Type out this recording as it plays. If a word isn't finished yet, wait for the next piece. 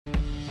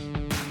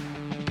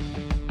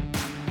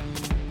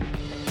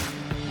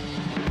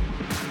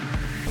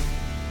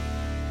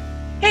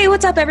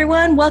what's up,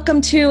 everyone?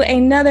 Welcome to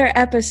another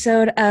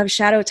episode of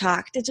Shadow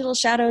Talk, Digital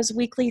Shadow's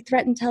weekly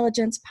threat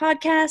intelligence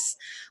podcast.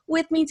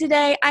 With me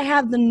today, I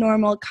have the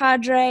normal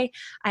cadre.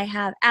 I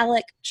have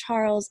Alec,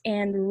 Charles,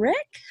 and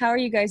Rick. How are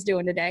you guys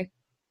doing today?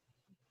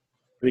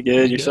 Pretty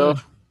good.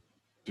 Yourself?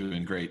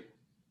 Doing great.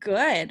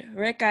 Good.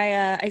 Rick,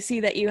 I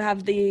see that you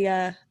have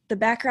the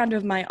background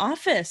of my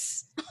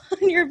office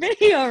on your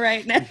video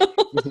right now.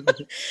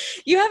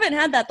 You haven't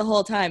had that the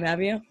whole time, have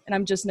you? And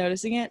I'm just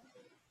noticing it?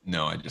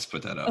 No, I just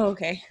put that up. Oh,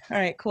 okay. All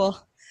right, cool.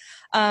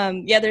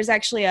 Yeah, there's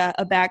actually a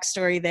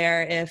backstory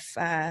there if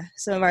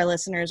some of our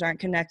listeners aren't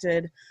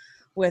connected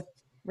with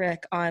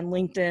Rick on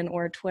LinkedIn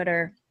or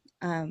Twitter.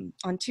 On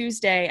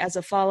Tuesday, as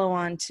a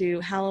follow-on to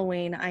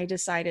Halloween, I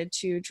decided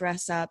to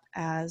dress up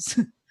as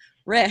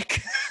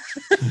Rick.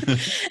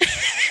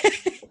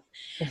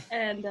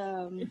 And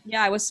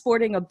I was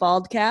sporting a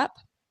bald cap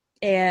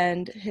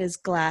and his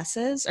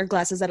glasses, or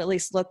glasses that at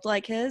least looked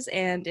like his,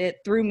 and it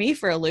threw me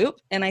for a loop,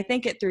 and I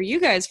think it threw you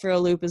guys for a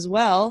loop as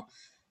well.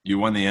 You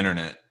won the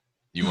internet.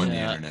 You won the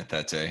internet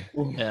that day.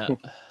 Yeah.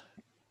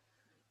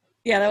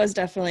 Yeah, that was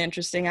definitely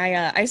interesting.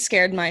 I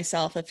scared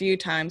myself a few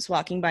times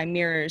walking by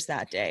mirrors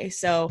that day.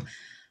 So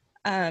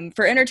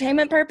for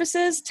entertainment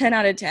purposes, 10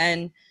 out of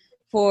 10.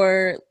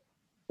 For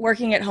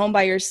working at home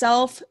by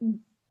yourself,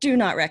 do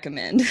not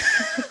recommend.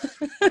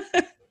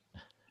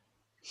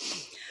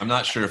 I'm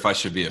not sure if I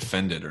should be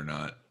offended or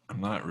not. I'm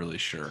not really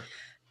sure.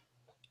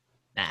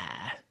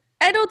 Nah.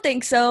 I don't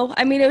think so.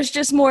 I mean, it was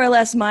just more or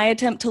less my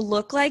attempt to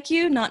look like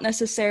you, not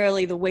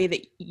necessarily the way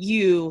that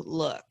you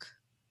look.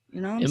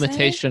 You know what I'm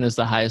Imitation is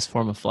the highest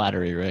form of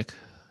flattery, Rick.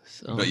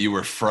 So. But you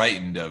were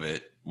frightened of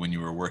it when you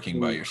were working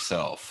by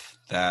yourself.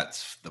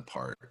 That's the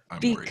part I'm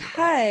worried about.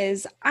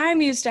 Because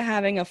I'm used to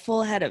having a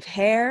full head of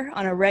hair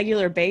on a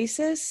regular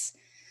basis.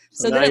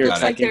 So then it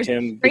looks like there's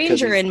a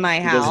stranger in my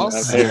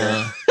house.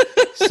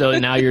 So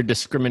now you're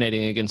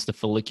discriminating against the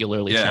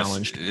follicularly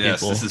challenged people.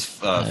 Yes, this is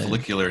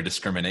follicular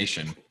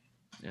discrimination.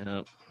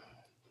 Yep.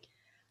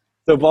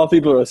 So bald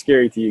people are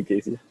scary to you,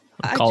 Casey?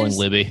 I'm calling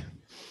Libby.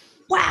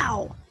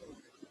 Wow.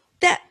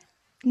 That,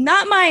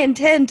 not my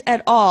intent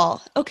at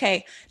all.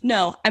 Okay,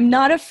 no, I'm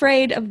not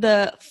afraid of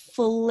the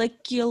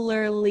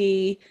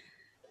follicularly,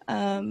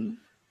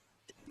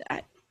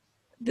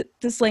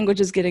 this language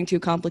is getting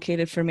too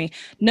complicated for me.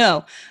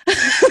 No,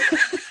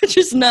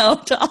 just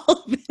no to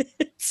all of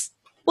it.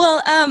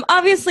 Well,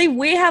 obviously,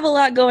 we have a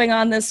lot going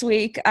on this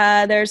week.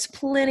 There's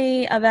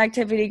plenty of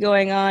activity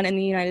going on in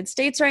the United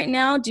States right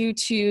now due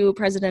to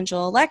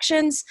presidential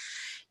elections.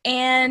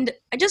 And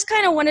I just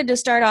kind of wanted to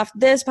start off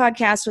this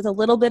podcast with a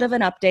little bit of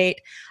an update.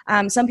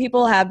 Some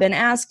people have been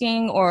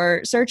asking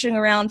or searching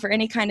around for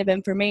any kind of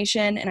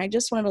information, and I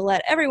just wanted to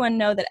let everyone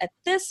know that at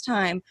this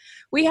time,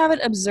 we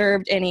haven't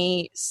observed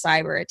any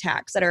cyber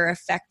attacks that are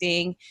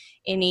affecting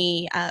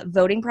any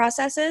voting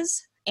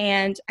processes.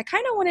 And I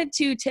kind of wanted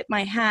to tip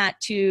my hat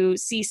to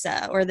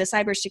CISA, or the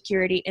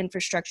Cybersecurity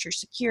Infrastructure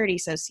Security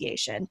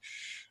Association.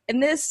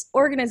 And this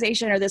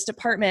organization, or this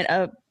department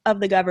of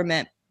the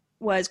government,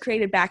 was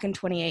created back in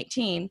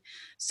 2018.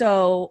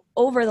 So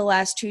over the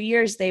last 2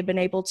 years, they've been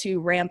able to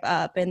ramp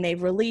up, and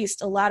they've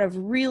released a lot of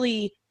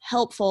really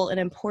helpful and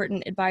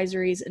important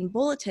advisories and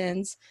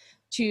bulletins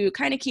to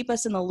kind of keep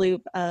us in the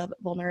loop of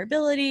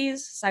vulnerabilities,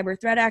 cyber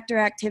threat actor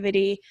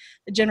activity,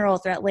 the general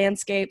threat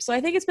landscape. So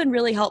I think it's been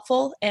really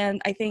helpful,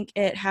 and I think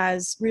it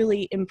has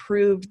really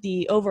improved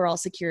the overall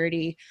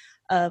security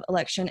of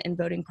election and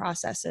voting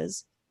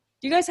processes.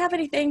 Do you guys have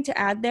anything to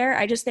add there?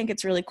 I just think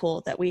it's really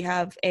cool that we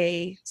have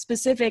a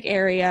specific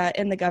area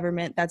in the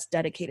government that's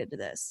dedicated to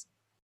this.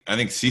 I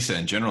think CISA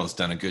in general has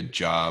done a good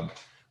job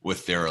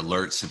with their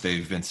alerts that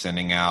they've been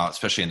sending out,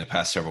 especially in the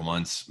past several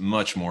months,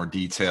 much more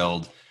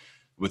detailed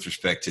with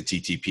respect to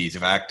TTPs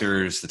of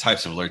actors, the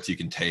types of alerts you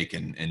can take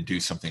and do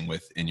something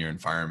with in your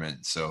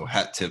environment. So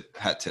hat tip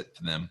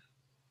to them.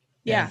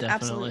 Yeah, definitely.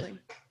 absolutely.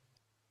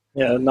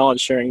 Yeah,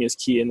 knowledge sharing is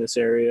key in this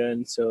area,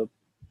 and so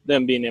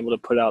them being able to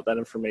put out that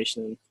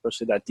information,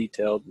 especially that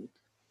detailed,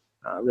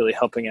 really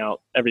helping out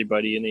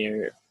everybody in the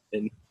area,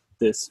 in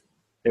this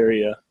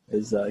area,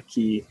 is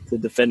key to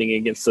defending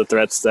against the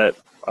threats that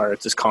are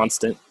just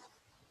constant.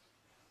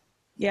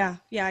 Yeah,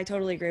 I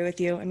totally agree with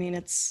you. I mean,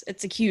 it's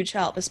a huge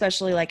help,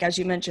 especially like, as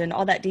you mentioned,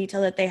 all that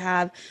detail that they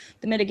have,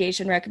 the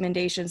mitigation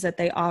recommendations that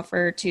they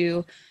offer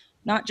to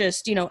not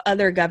just,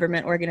 other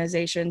government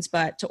organizations,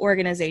 but to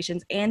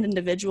organizations and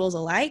individuals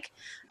alike.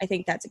 I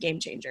think that's a game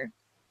changer.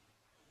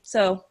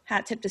 So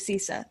hat tip to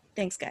CISA.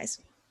 Thanks,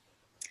 guys.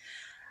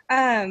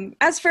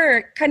 As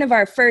for kind of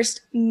our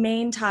first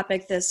main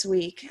topic this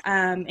week,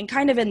 and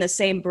kind of in the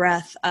same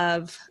breath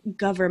of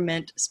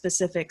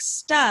government-specific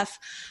stuff,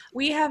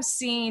 we have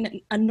seen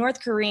a North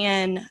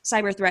Korean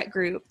cyber threat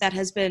group that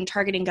has been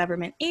targeting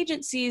government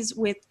agencies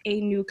with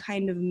a new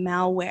kind of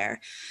malware.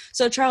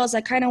 So, Charles,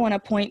 I kind of want to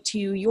point to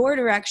your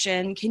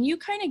direction. Can you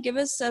kind of give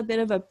us a bit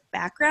of a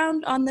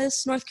background on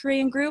this North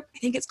Korean group? I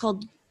think it's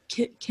called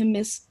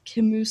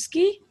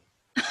Kimsuky.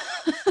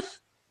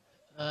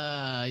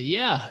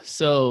 Yeah.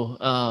 So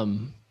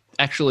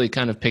actually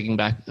kind of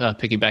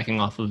piggybacking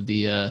off of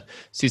the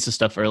CISA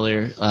stuff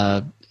earlier.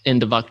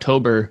 End of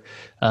October,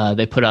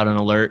 they put out an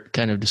alert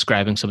kind of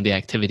describing some of the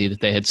activity that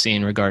they had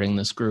seen regarding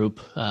this group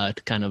to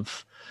kind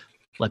of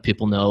let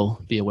people know,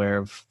 be aware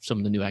of some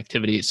of the new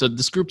activity. So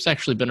this group's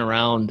actually been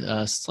around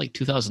since like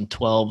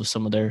 2012 with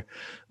some of their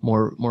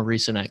more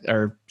recent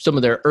or some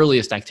of their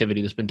earliest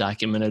activity that's been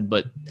documented.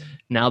 But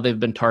now they've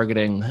been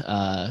targeting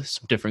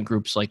some different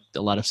groups, like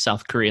a lot of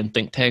South Korean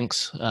think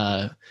tanks,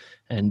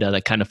 and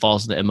that kind of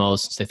falls in the MO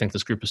since they think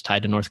this group is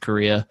tied to North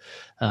Korea.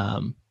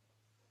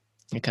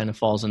 It kind of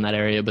falls in that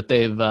area, but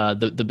they've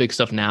the big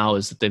stuff now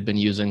is that they've been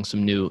using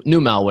some new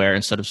malware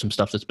instead of some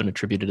stuff that's been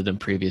attributed to them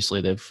previously.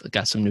 They've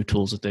got some new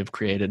tools that they've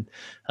created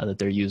that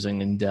they're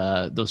using, and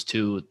those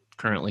two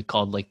currently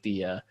called like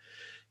the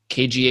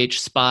KGH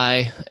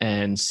Spy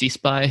and C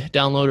Spy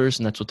downloaders,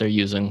 and that's what they're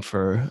using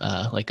for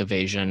like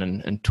evasion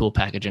and tool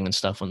packaging and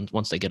stuff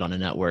once they get on a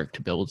network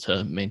to be able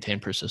to maintain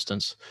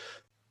persistence.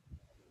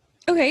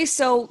 Okay,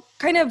 so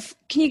kind of,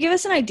 can you give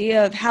us an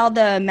idea of how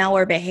the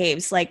malware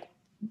behaves? Like,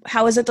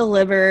 how is it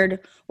delivered?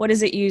 What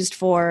is it used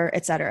for,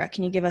 et cetera?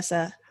 Can you give us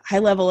a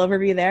high-level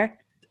overview there?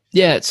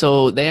 Yeah,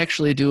 so they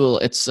actually do,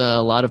 it's a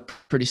lot of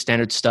pretty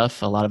standard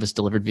stuff. A lot of it's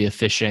delivered via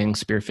phishing,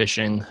 spear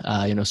phishing,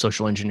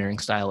 social engineering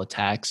style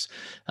attacks.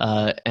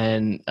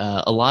 And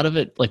a lot of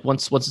it, like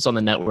once it's on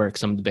the network,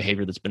 some of the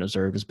behavior that's been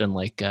observed has been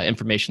like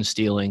information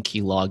stealing,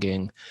 key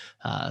logging,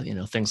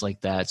 things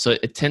like that. So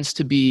it tends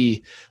to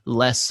be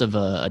less of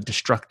a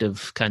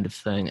destructive kind of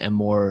thing and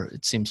more,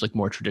 it seems like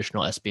more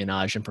traditional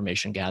espionage,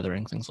 information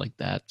gathering, things like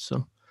that.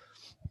 So.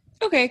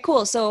 Okay,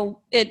 cool. So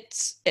it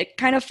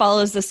kind of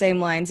follows the same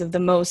lines of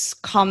the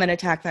most common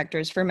attack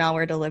vectors for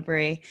malware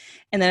delivery.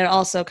 And then it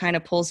also kind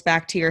of pulls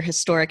back to your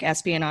historic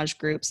espionage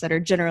groups that are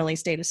generally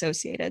state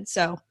associated.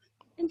 So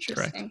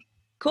interesting. Correct.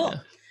 Cool. Yeah.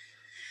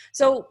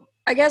 So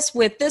I guess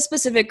with this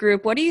specific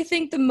group, what do you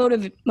think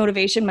the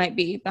motivation might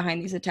be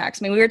behind these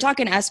attacks? I mean, we were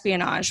talking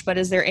espionage, but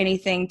is there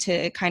anything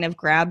to kind of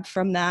grab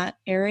from that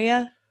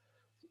area?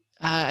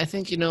 I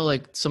think,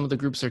 like some of the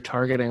groups are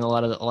targeting a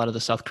lot of the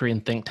South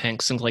Korean think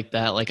tanks, things like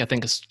that. Like I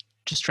think it's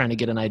just trying to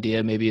get an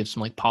idea maybe of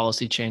some like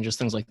policy changes,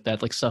 things like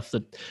that, like stuff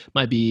that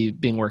might be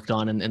being worked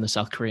on in the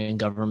South Korean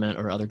government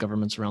or other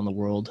governments around the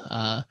world.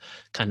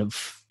 Kind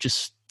of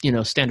just,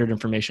 standard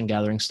information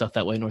gathering stuff.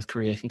 That way North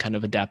Korea can kind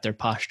of adapt their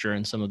posture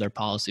and some of their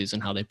policies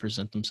and how they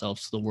present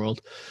themselves to the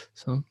world.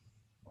 So.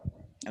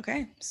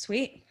 Okay,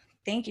 sweet.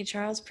 Thank you,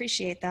 Charles.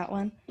 Appreciate that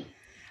one.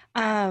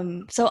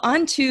 So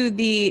on to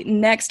the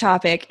next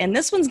topic, and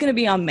this one's going to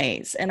be on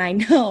Maze. And I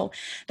know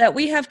that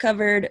we have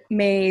covered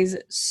Maze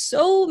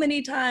so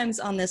many times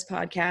on this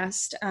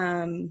podcast.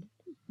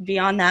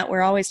 Beyond that,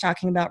 we're always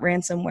talking about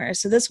ransomware.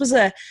 So this was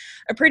a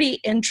pretty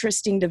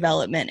interesting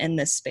development in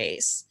this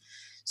space.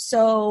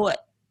 So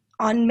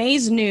on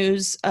Maze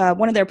News,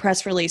 one of their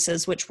press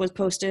releases, which was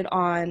posted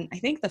on, I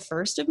think, the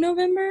 1st of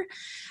November,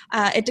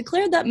 it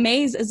declared that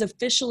Maze is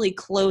officially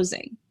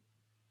closing.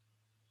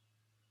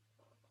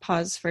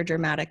 Pause for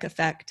dramatic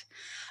effect.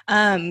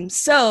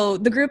 So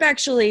the group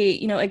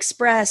actually,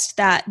 expressed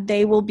that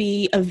they will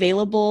be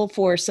available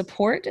for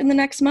support in the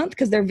next month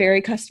because they're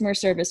very customer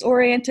service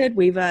oriented.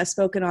 We've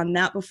spoken on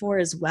that before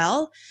as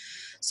well.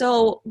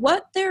 So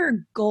what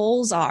their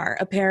goals are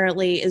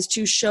apparently is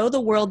to show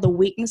the world the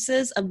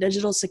weaknesses of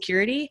digital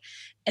security.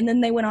 And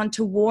then they went on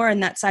to warn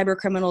that cyber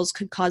criminals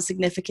could cause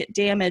significant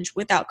damage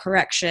without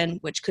correction,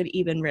 which could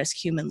even risk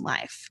human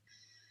life.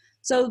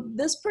 So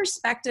this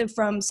perspective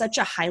from such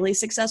a highly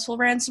successful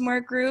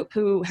ransomware group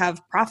who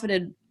have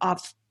profited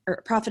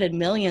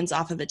millions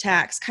off of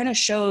attacks kind of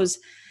shows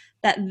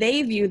that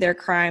they view their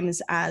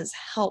crimes as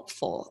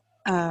helpful.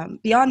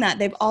 Beyond that,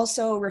 they've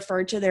also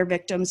referred to their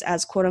victims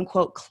as quote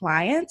unquote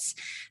clients.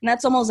 And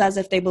that's almost as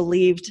if they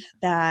believed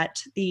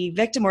that the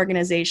victim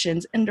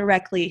organizations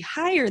indirectly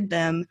hired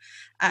them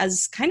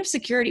as kind of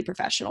security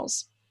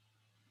professionals.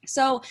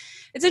 So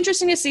it's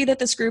interesting to see that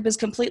this group is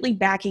completely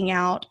backing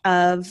out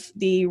of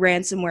the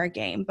ransomware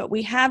game, but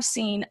we have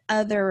seen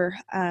other...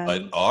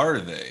 but are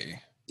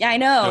they? Yeah, I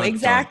know, Dun,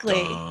 exactly.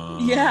 dun,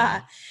 dun.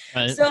 Yeah.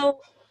 Right. So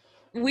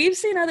we've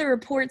seen other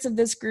reports of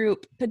this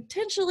group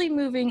potentially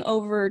moving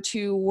over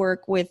to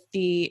work with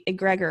the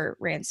egregor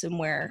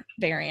ransomware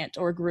variant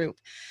or group.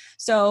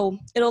 So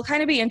it'll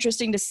kind of be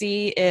interesting to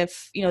see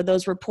if,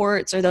 those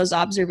reports or those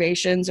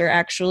observations are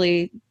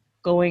actually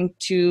going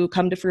to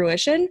come to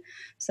fruition.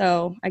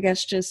 So I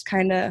guess just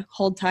kind of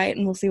hold tight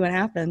and we'll see what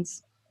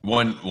happens.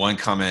 One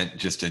comment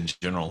just in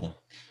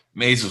general,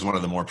 Maze was one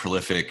of the more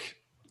prolific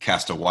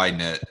cast a wide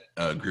net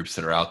groups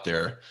that are out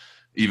there.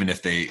 Even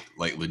if they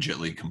like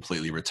legitimately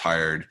completely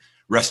retired,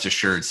 rest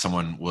assured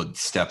someone would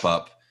step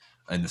up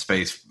in the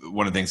space.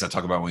 One of the things I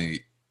talk about when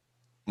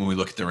we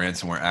look at the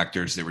ransomware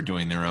actors, they were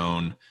doing their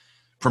own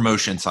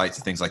promotion sites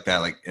and things like that.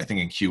 Like I think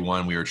in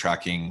Q1 we were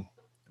tracking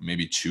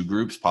maybe 2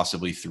 groups,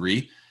 possibly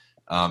 3.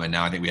 And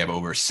now I think we have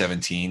over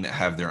 17 that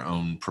have their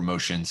own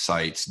promotion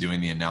sites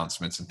doing the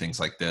announcements and things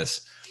like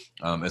this.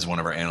 As one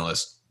of our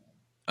analysts,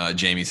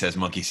 Jamie says,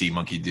 monkey see,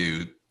 monkey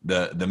do.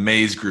 the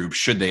Maze group,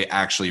 should they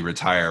actually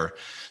retire,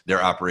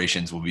 their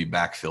operations will be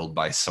backfilled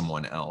by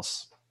someone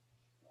else.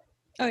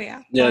 Oh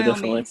yeah. Yeah, by all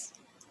definitely. means.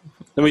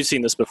 And we've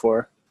seen this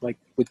before, like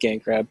with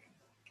GameCrab.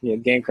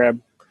 GameCrab,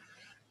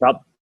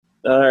 about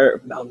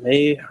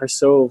May or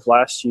so of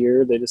last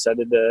year, they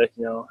decided to,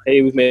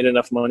 hey, we've made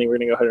enough money, we're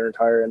going to go ahead and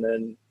retire. And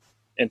then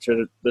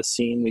enter the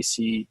scene, we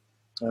see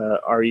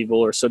Our Evil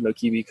or Sodno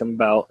Kibi come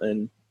about,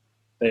 and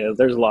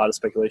there's a lot of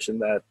speculation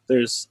that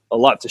there's a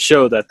lot to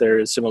show that there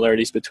is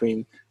similarities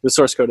between the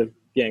source code of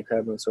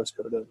GameCrab and the source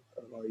code of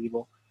Our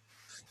Evil.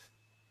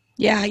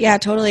 Yeah,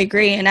 totally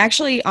agree. And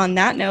actually, on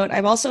that note,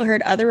 I've also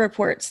heard other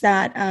reports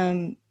that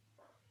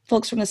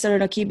folks from the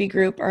Sodno Kibi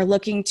group are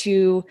looking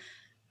to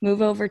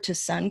move over to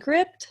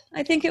SunCrypt,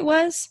 I think it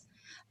was.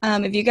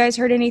 Have you guys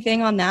heard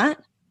anything on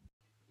that?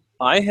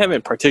 I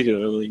haven't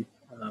particularly,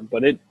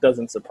 but it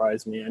doesn't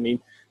surprise me. I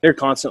mean, they're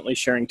constantly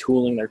sharing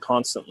tooling. They're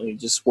constantly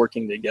just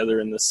working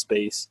together in this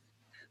space.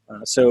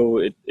 So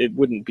it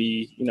wouldn't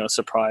be, a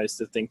surprise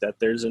to think that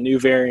there's a new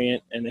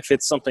variant. And if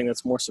it's something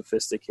that's more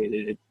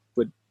sophisticated, it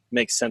would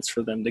make sense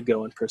for them to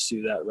go and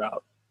pursue that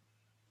route.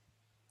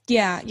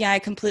 Yeah, I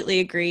completely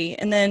agree.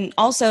 And then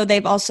also,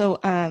 they've also,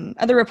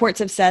 other reports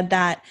have said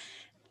that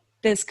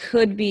this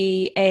could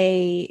be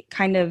a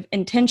kind of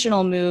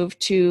intentional move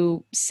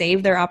to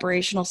save their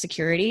operational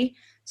security.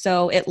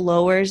 So it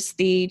lowers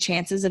the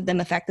chances of them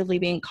effectively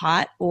being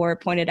caught or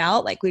pointed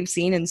out, like we've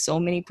seen in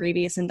so many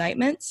previous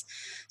indictments.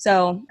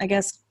 So I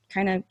guess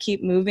kind of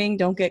keep moving,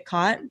 don't get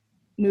caught,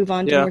 move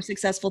on to more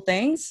successful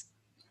things.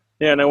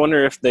 Yeah, and I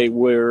wonder if they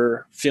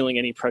were feeling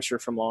any pressure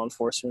from law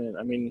enforcement.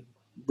 I mean,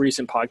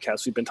 recent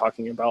podcasts, we've been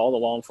talking about all the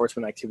law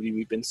enforcement activity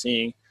we've been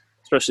seeing,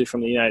 especially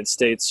from the United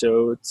States.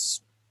 So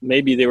it's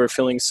maybe they were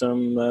feeling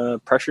some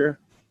pressure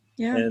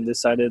and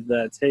decided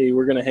that, hey,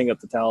 we're going to hang up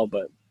the towel,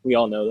 but we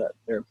all know that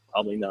they're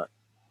probably not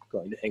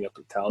going to hang up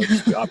the towel. They're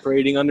just be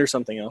operating under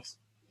something else.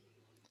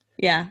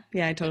 Yeah,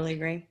 I totally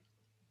agree.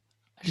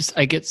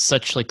 I get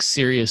such like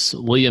serious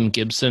William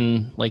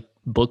Gibson like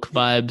book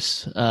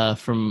vibes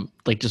from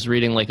like just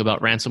reading like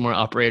about ransomware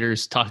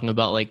operators talking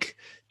about like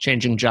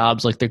changing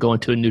jobs, like they're going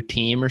to a new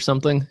team or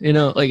something,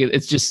 like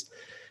it's just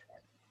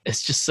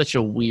such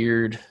a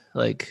weird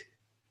like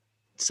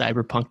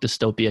cyberpunk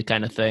dystopia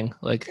kind of thing.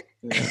 Like,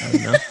 I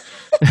don't know.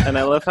 And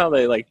I love how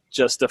they like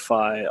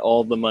justify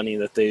all the money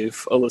that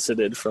they've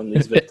elicited from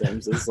these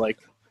victims. It's like,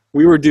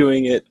 we were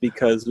doing it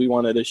because we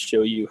wanted to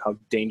show you how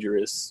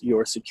dangerous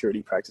your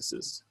security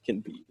practices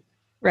can be.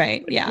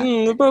 Right.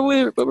 Yeah. But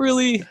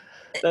really,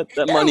 that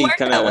money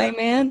kind of that way,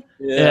 man.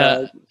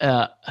 Yeah.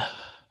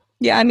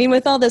 Yeah. I mean,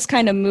 with all this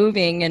kind of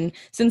moving, and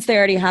since they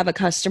already have a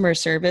customer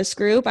service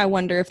group, I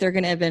wonder if they're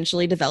going to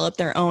eventually develop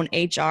their own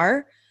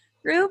HR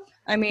group.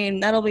 I mean,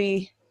 that'll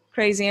be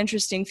crazy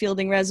interesting,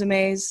 fielding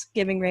resumes,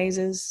 giving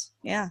raises.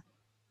 Yeah.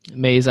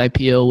 Maze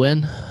IPO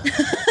win.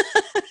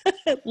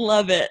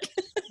 Love it.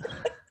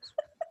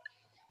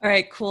 All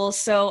right, cool.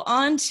 So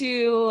on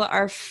to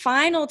our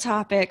final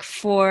topic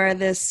for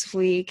this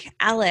week,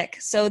 Alec.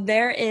 So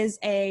there is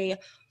a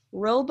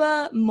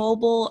Wroba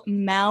mobile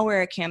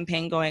malware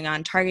campaign going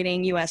on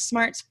targeting U.S.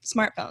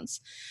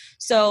 smartphones.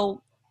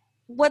 So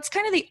what's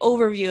kind of the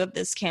overview of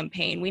this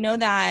campaign? We know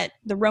that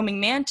the Roaming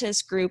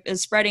Mantis group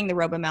is spreading the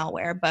Wroba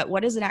malware, but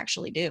what does it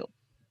actually do?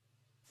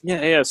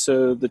 Yeah.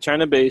 So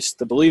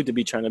the believed to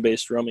be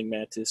China-based Roaming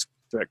Mantis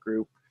threat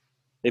group,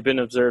 they've been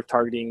observed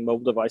targeting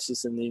mobile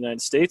devices in the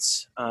United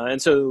States.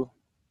 And so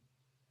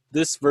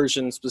this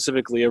version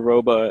specifically of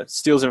Wroba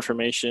steals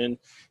information,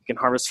 can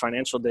harvest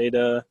financial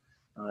data,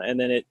 and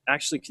then it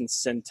actually can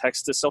send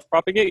text to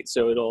self-propagate.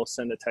 So it'll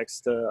send a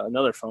text to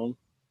another phone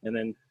and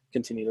then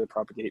continue to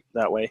propagate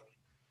that way.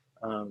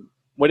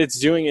 What it's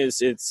doing is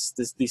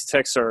these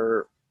texts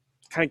are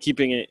kind of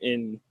keeping it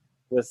in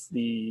with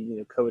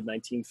the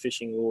COVID-19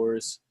 phishing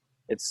lures.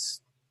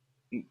 It's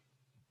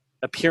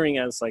appearing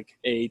as like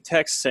a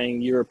text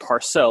saying your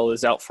parcel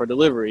is out for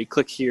delivery.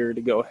 Click here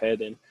to go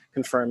ahead and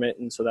confirm it,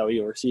 and so that way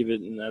you'll receive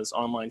it. And as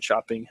online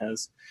shopping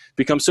has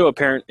become so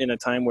apparent in a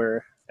time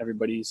where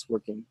everybody's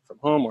working from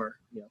home or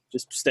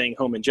just staying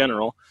home in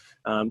general,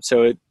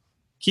 so it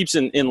keeps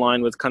in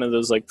line with kind of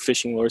those like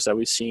phishing lures that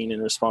we've seen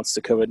in response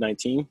to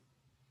COVID-19.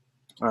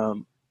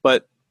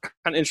 But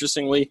kind of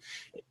interestingly,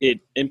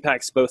 it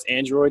impacts both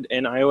Android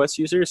and iOS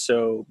users,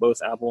 so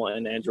both Apple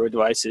and Android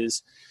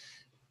devices.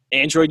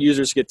 Android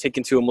users get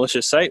taken to a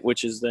malicious site,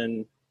 which is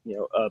then,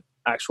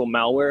 actual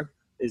malware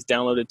is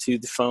downloaded to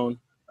the phone.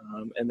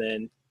 And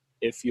then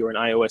if you're an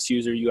iOS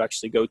user, you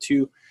actually go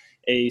to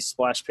a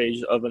splash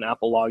page of an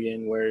Apple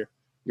login where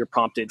you're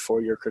prompted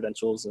for your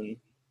credentials, and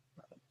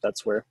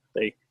that's where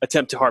they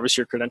attempt to harvest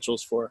your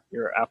credentials for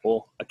your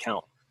Apple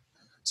account.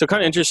 So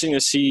kind of interesting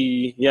to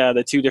see,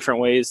 the two different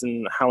ways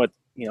and how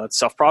it's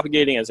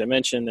self-propagating, as I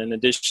mentioned, and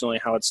additionally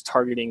how it's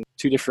targeting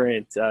two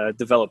different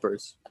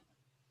developers.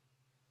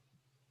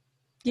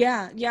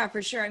 Yeah,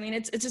 for sure. I mean,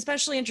 it's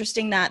especially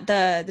interesting that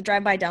the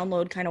drive-by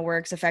download kind of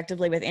works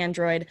effectively with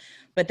Android,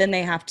 but then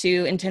they have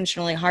to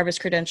intentionally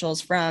harvest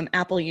credentials from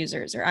Apple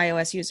users or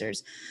iOS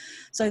users.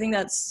 So I think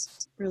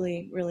that's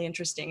really, really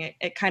interesting.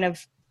 It kind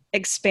of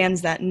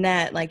expands that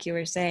net, like you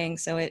were saying.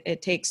 So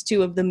it takes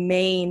two of the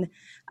main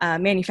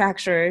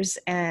manufacturers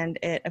and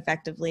it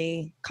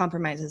effectively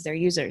compromises their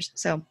users.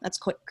 So that's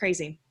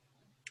crazy.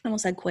 I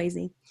almost said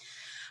quasi.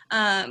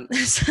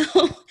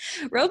 So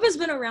Wroba's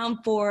been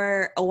around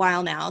for a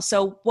while now.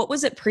 So what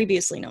was it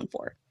previously known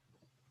for?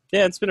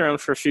 Yeah, it's been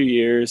around for a few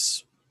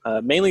years,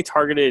 mainly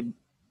targeted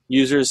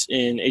users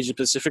in Asia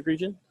Pacific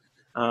region.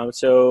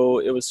 So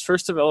it was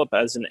first developed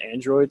as an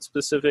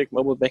Android-specific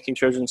mobile banking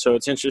Trojan. So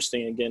it's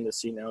interesting, again, to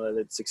see now that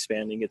it's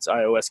expanding its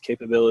iOS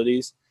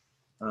capabilities,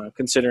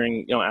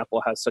 considering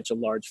Apple has such a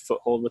large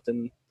foothold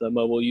within the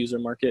mobile user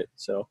market.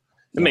 So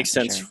it makes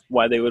sense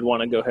why they would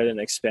want to go ahead and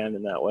expand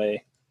in that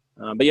way.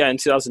 But yeah, in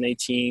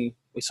 2018,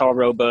 we saw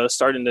Wroba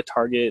starting to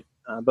target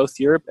both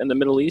Europe and the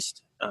Middle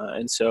East.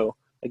 And so,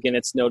 again,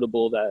 it's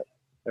notable that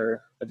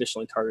they're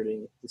additionally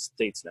targeting the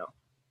States now.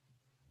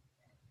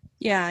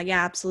 Yeah,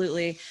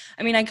 absolutely.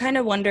 I mean, I kind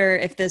of wonder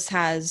if this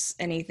has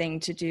anything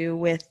to do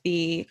with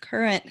the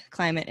current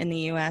climate in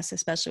the US,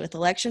 especially with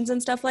elections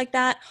and stuff like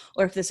that,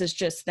 or if this is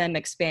just them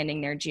expanding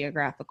their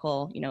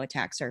geographical,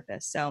 attack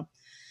surface. So,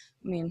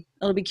 I mean,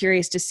 it'll be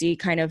curious to see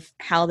kind of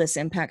how this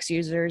impacts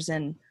users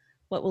and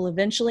what will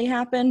eventually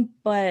happen.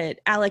 But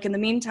Alec, in the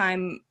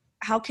meantime,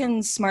 how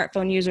can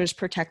smartphone users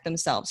protect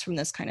themselves from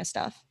this kind of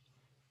stuff?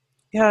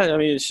 Yeah, I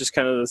mean, it's just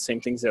kind of the same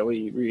things that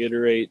we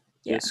reiterate.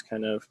 Yeah. Just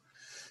kind of,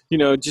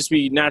 just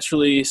be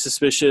naturally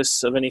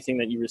suspicious of anything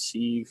that you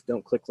receive.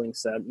 Don't click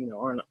links that,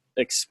 aren't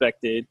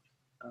expected.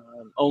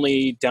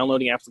 Only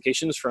downloading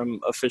applications from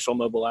official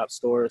mobile app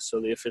stores,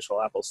 so the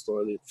official Apple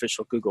Store, the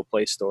official Google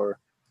Play Store,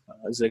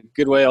 is a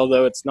good way,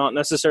 although it's not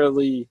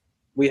necessarily,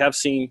 we have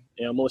seen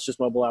malicious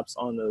mobile apps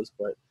on those,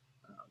 but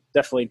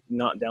definitely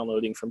not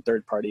downloading from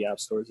third-party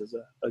app stores is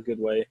a good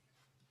way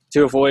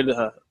to avoid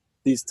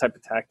these type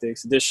of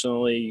tactics.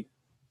 Additionally,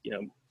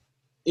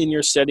 in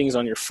your settings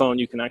on your phone,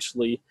 you can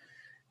actually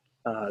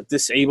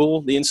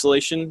disable the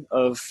installation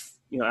of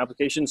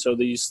applications. So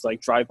these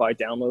like drive-by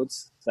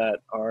downloads that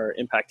are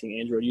impacting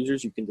Android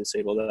users, you can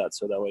disable that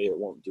so that way it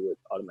won't do it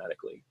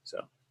automatically. So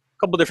a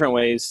couple different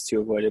ways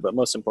to avoid it, but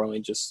most importantly,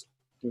 just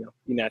be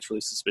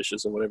naturally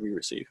suspicious of whatever you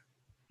receive.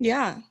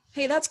 Yeah.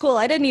 Hey, that's cool.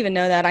 I didn't even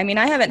know that. I mean,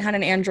 I haven't had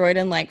an Android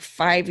in like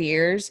 5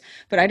 years,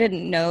 but I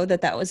didn't know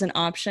that was an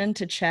option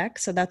to check.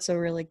 So that's a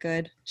really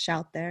good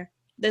shout there.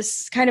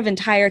 This kind of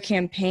entire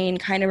campaign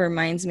kind of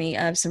reminds me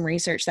of some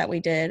research that we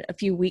did a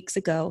few weeks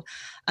ago.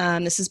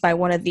 This is by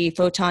one of the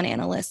Photon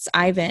analysts,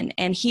 Ivan,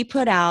 and he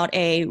put out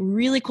a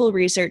really cool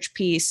research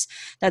piece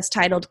that's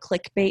titled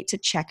Clickbait to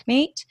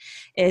Checkmate.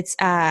 It's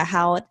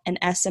how an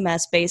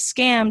SMS-based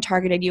scam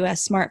targeted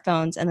U.S.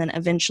 smartphones and then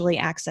eventually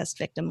accessed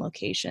victim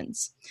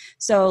locations.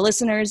 So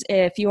listeners,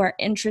 if you are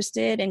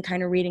interested in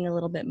kind of reading a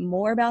little bit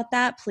more about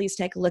that, please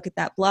take a look at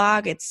that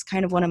blog. It's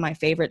kind of one of my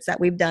favorites that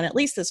we've done at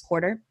least this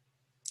quarter.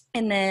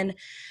 And then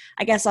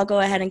I guess I'll go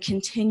ahead and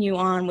continue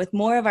on with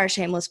more of our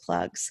shameless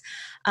plugs.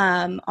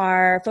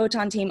 Our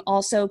Photon team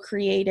also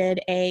created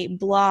a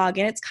blog,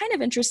 and it's kind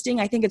of interesting.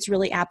 I think it's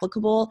really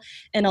applicable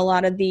in a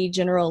lot of the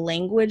general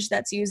language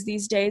that's used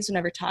these days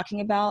whenever talking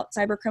about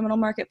cybercriminal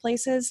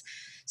marketplaces.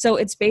 So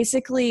it's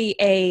basically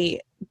a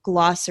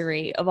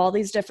glossary of all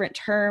these different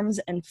terms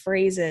and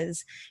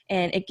phrases,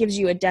 and it gives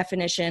you a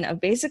definition of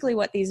basically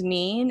what these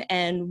mean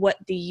and what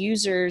the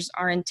users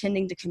are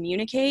intending to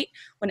communicate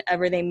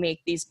whenever they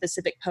make these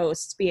specific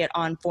posts, be it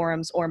on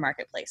forums or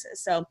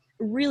marketplaces. So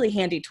really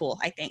handy tool,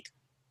 I think.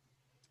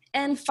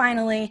 And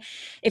finally,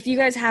 if you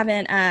guys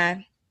haven't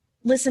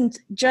listened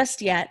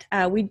just yet,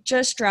 we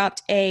just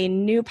dropped a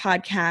new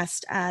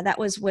podcast that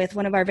was with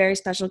one of our very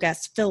special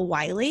guests, Phil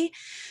Wiley.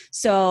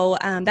 So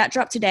that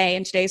dropped today,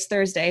 and today's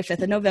Thursday,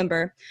 5th of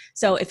November.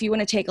 So if you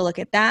want to take a look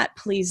at that,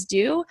 please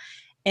do.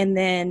 And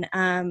then,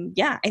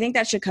 I think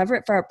that should cover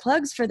it for our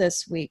plugs for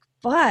this week.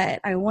 But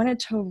I wanted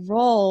to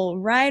roll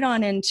right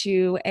on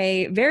into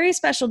a very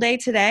special day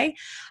today.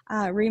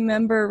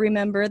 Remember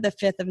the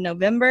 5th of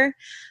November.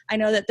 I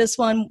know that this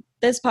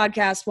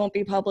podcast won't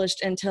be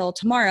published until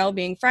tomorrow,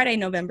 being Friday,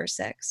 November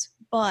 6th.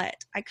 But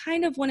I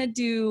kind of want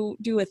to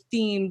do a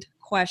themed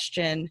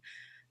question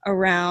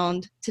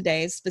around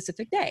today's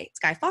specific day. It's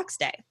Guy Fawkes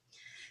Day.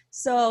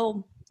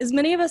 So as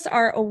many of us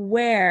are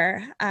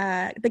aware,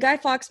 the Guy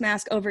Fawkes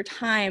mask over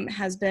time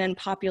has been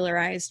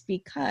popularized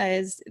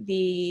because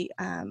the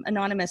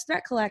Anonymous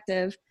Threat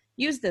Collective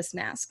used this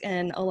mask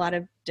in a lot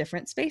of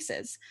different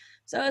spaces.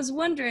 So I was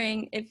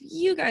wondering, if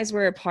you guys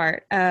were a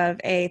part of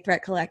a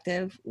threat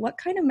collective, what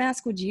kind of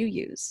mask would you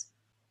use?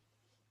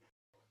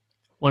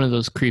 One of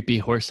those creepy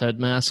horse head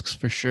masks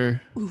for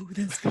sure. Ooh,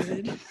 that's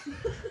good.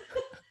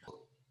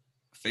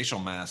 Facial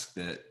mask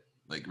that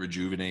like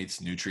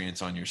rejuvenates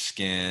nutrients on your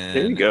skin.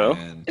 There you go.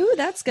 Ooh,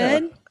 that's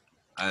good.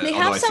 Yeah. They Although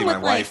have I some see my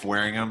with, wife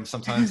wearing them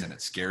sometimes, and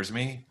it scares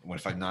me. What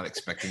if I'm not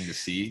expecting to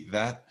see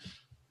that?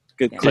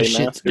 Good clay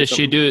mask. Does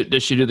she do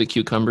the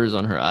cucumbers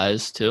on her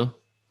eyes too?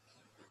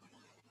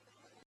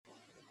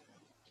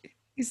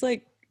 He's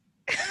like,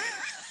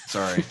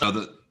 Sorry. Oh,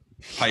 the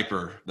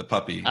Piper, the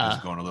puppy,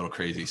 was going a little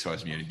crazy, so I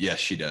was muted. Yes,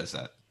 she does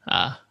that.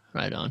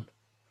 Right on.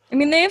 I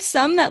mean, they have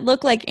some that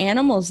look like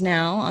animals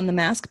now on the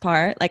mask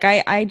part. Like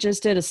I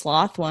just did a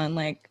sloth one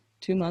like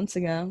 2 months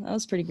ago. That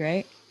was pretty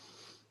great.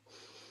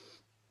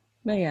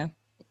 But yeah.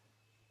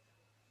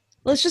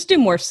 Let's just do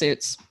morph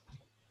suits.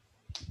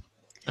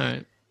 All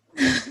right.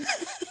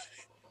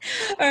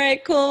 All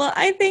right, cool. Well,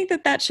 I think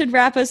that should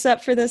wrap us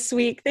up for this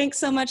week. Thanks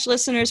so much,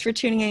 listeners, for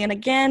tuning in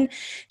again.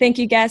 Thank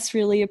you, guests.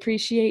 Really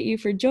appreciate you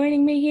for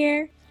joining me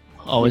here.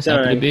 Always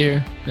happy to be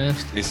here. Yeah.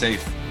 Stay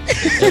safe.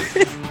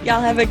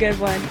 Y'all have a good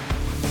one.